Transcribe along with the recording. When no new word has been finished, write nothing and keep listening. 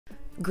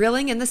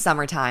Grilling in the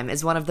summertime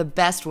is one of the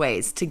best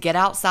ways to get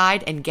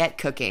outside and get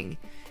cooking.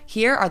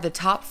 Here are the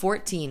top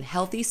 14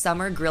 healthy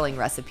summer grilling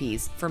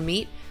recipes for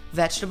meat,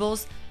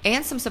 vegetables,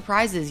 and some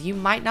surprises you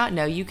might not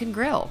know you can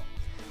grill.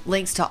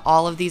 Links to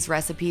all of these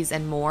recipes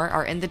and more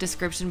are in the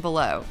description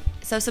below,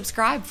 so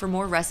subscribe for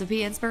more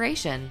recipe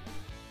inspiration.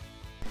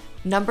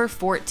 Number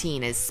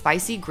 14 is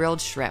spicy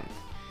grilled shrimp.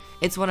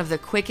 It's one of the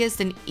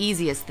quickest and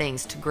easiest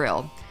things to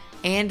grill,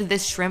 and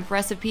this shrimp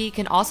recipe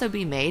can also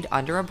be made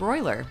under a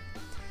broiler.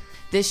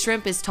 This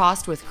shrimp is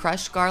tossed with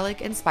crushed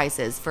garlic and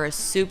spices for a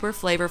super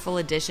flavorful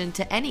addition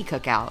to any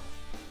cookout.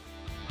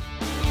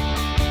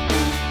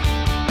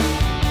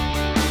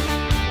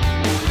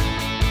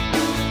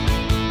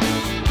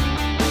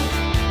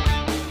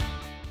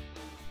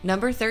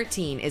 Number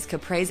 13 is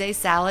caprese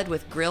salad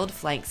with grilled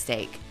flank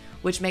steak,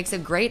 which makes a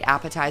great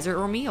appetizer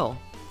or meal.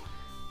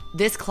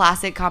 This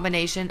classic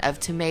combination of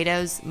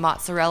tomatoes,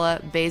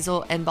 mozzarella,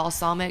 basil, and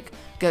balsamic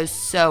goes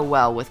so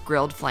well with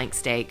grilled flank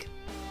steak.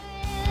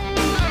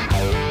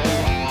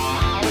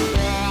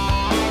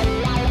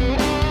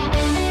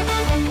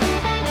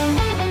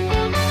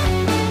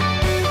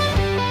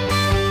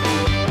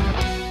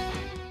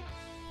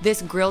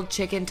 This grilled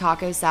chicken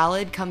taco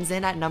salad comes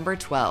in at number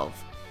 12.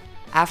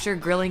 After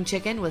grilling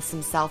chicken with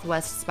some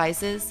Southwest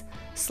spices,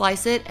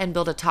 slice it and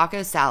build a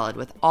taco salad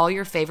with all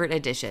your favorite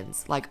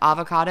additions like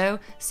avocado,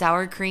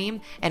 sour cream,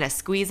 and a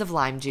squeeze of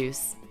lime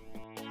juice.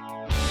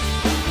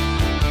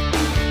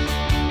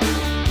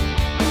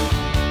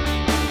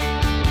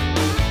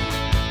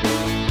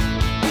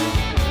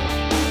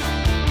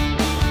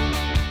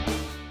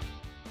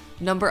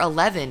 Number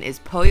 11 is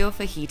pollo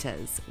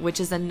fajitas, which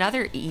is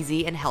another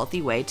easy and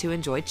healthy way to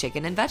enjoy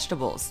chicken and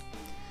vegetables.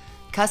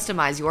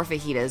 Customize your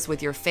fajitas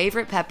with your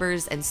favorite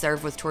peppers and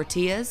serve with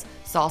tortillas,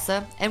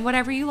 salsa, and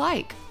whatever you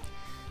like.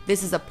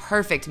 This is a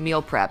perfect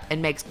meal prep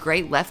and makes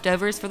great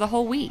leftovers for the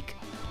whole week.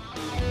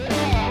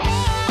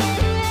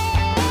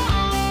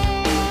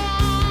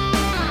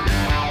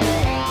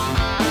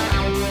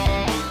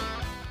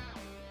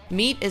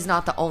 Meat is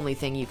not the only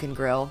thing you can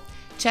grill.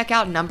 Check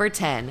out number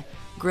 10,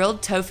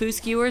 grilled tofu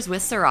skewers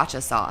with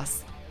sriracha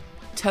sauce.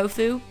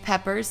 Tofu,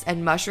 peppers,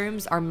 and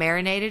mushrooms are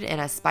marinated in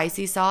a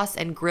spicy sauce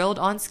and grilled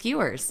on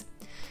skewers.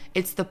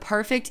 It's the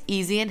perfect,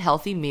 easy, and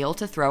healthy meal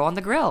to throw on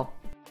the grill.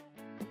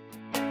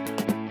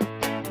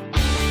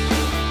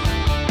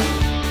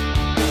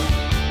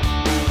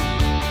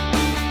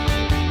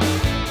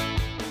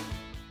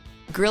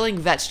 Grilling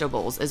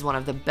vegetables is one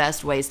of the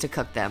best ways to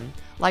cook them,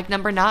 like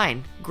number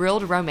 9,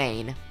 grilled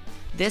romaine.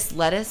 This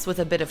lettuce with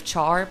a bit of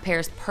char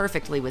pairs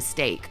perfectly with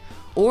steak,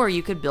 or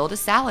you could build a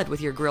salad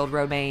with your grilled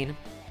romaine.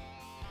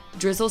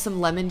 Drizzle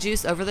some lemon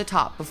juice over the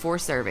top before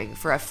serving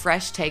for a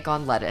fresh take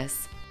on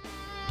lettuce.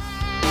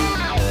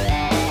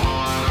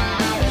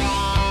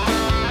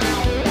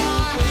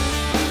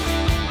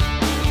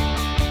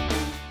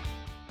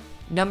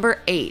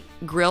 Number 8,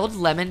 grilled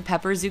lemon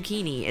pepper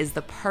zucchini is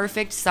the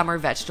perfect summer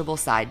vegetable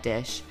side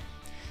dish.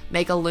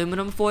 Make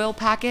aluminum foil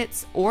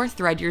packets or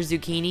thread your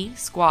zucchini,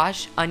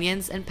 squash,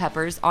 onions, and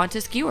peppers onto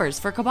skewers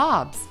for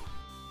kebabs.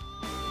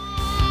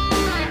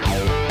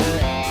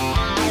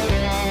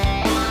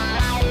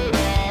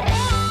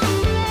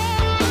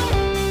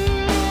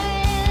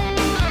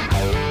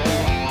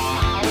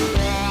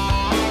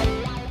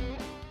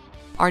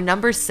 Our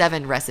number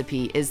 7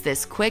 recipe is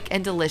this quick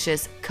and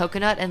delicious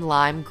coconut and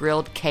lime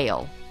grilled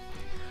kale.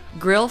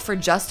 Grill for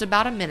just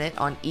about a minute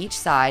on each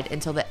side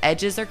until the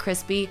edges are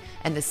crispy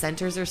and the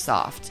centers are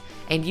soft,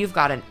 and you've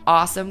got an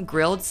awesome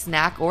grilled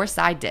snack or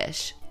side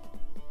dish.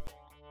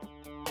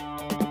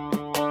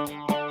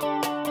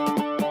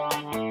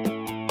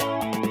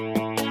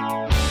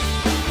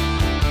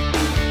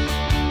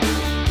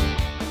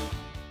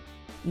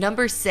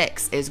 Number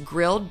 6 is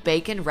grilled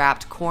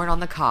bacon-wrapped corn on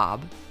the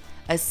cob.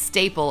 A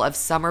staple of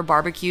summer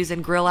barbecues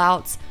and grill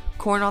outs,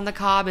 corn on the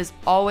cob is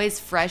always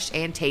fresh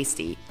and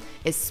tasty,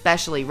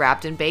 especially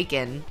wrapped in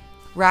bacon.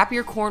 Wrap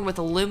your corn with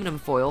aluminum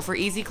foil for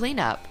easy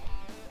cleanup.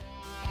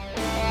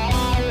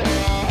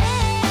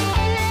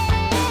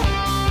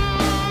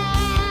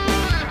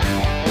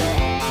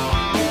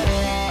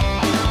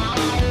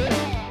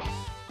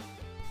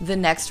 The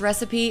next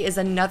recipe is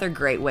another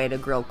great way to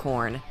grill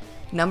corn.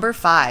 Number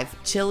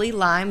 5, chili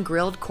lime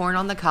grilled corn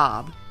on the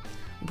cob.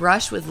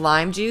 Brush with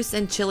lime juice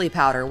and chili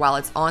powder while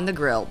it's on the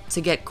grill to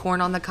get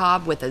corn on the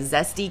cob with a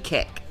zesty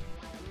kick.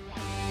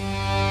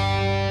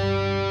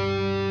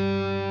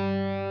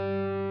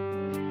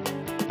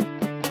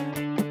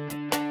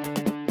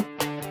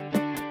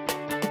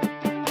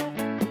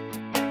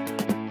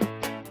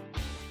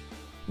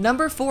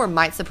 Number 4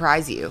 might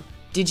surprise you.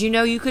 Did you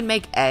know you could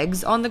make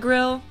eggs on the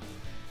grill?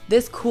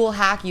 This cool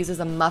hack uses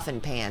a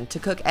muffin pan to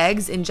cook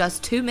eggs in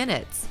just 2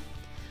 minutes.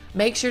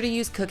 Make sure to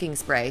use cooking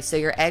spray so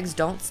your eggs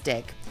don't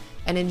stick,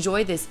 and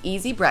enjoy this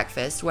easy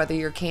breakfast whether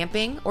you're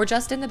camping or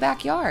just in the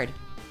backyard.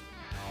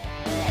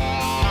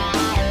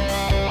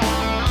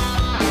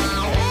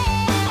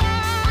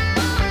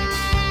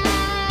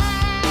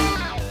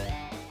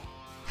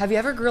 Have you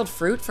ever grilled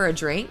fruit for a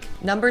drink?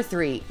 Number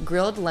 3,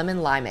 grilled lemon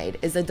limeade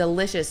is a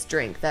delicious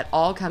drink that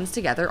all comes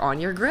together on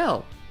your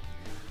grill.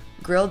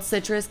 Grilled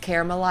citrus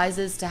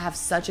caramelizes to have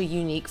such a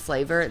unique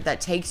flavor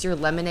that takes your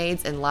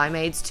lemonades and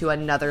limeades to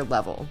another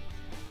level.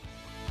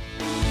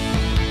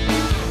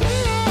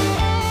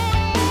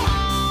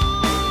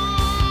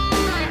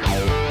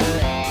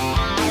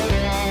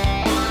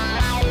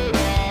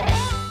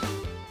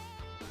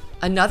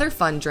 Another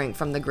fun drink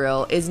from the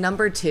grill is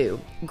number 2,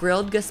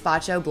 grilled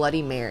gazpacho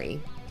Bloody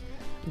Mary.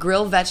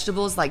 Grill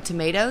vegetables like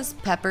tomatoes,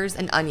 peppers,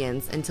 and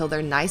onions until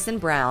they're nice and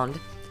browned,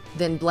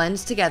 then blend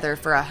together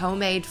for a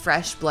homemade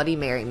fresh Bloody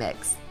Mary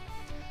mix.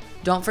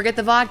 Don't forget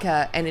the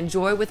vodka and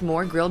enjoy with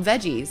more grilled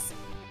veggies.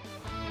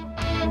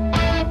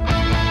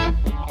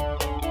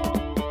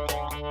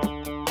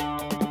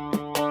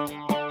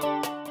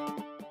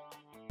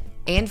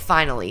 And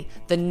finally,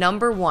 the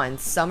number 1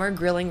 summer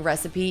grilling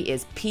recipe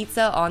is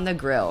pizza on the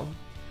grill.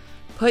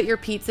 Put your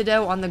pizza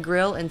dough on the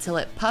grill until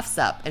it puffs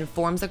up and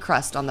forms a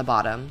crust on the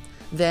bottom.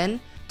 Then,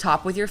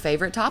 top with your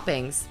favorite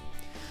toppings.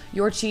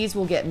 Your cheese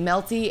will get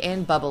melty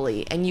and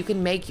bubbly, and you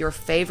can make your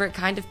favorite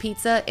kind of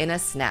pizza in a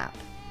snap.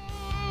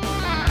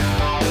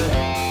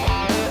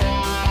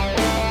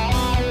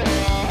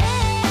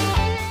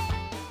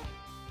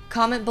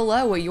 Comment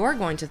below what you're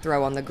going to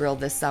throw on the grill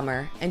this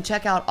summer, and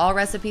check out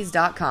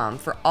allrecipes.com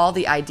for all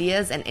the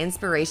ideas and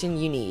inspiration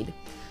you need.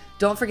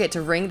 Don't forget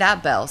to ring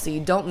that bell so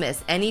you don't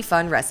miss any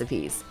fun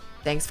recipes.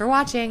 Thanks for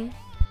watching!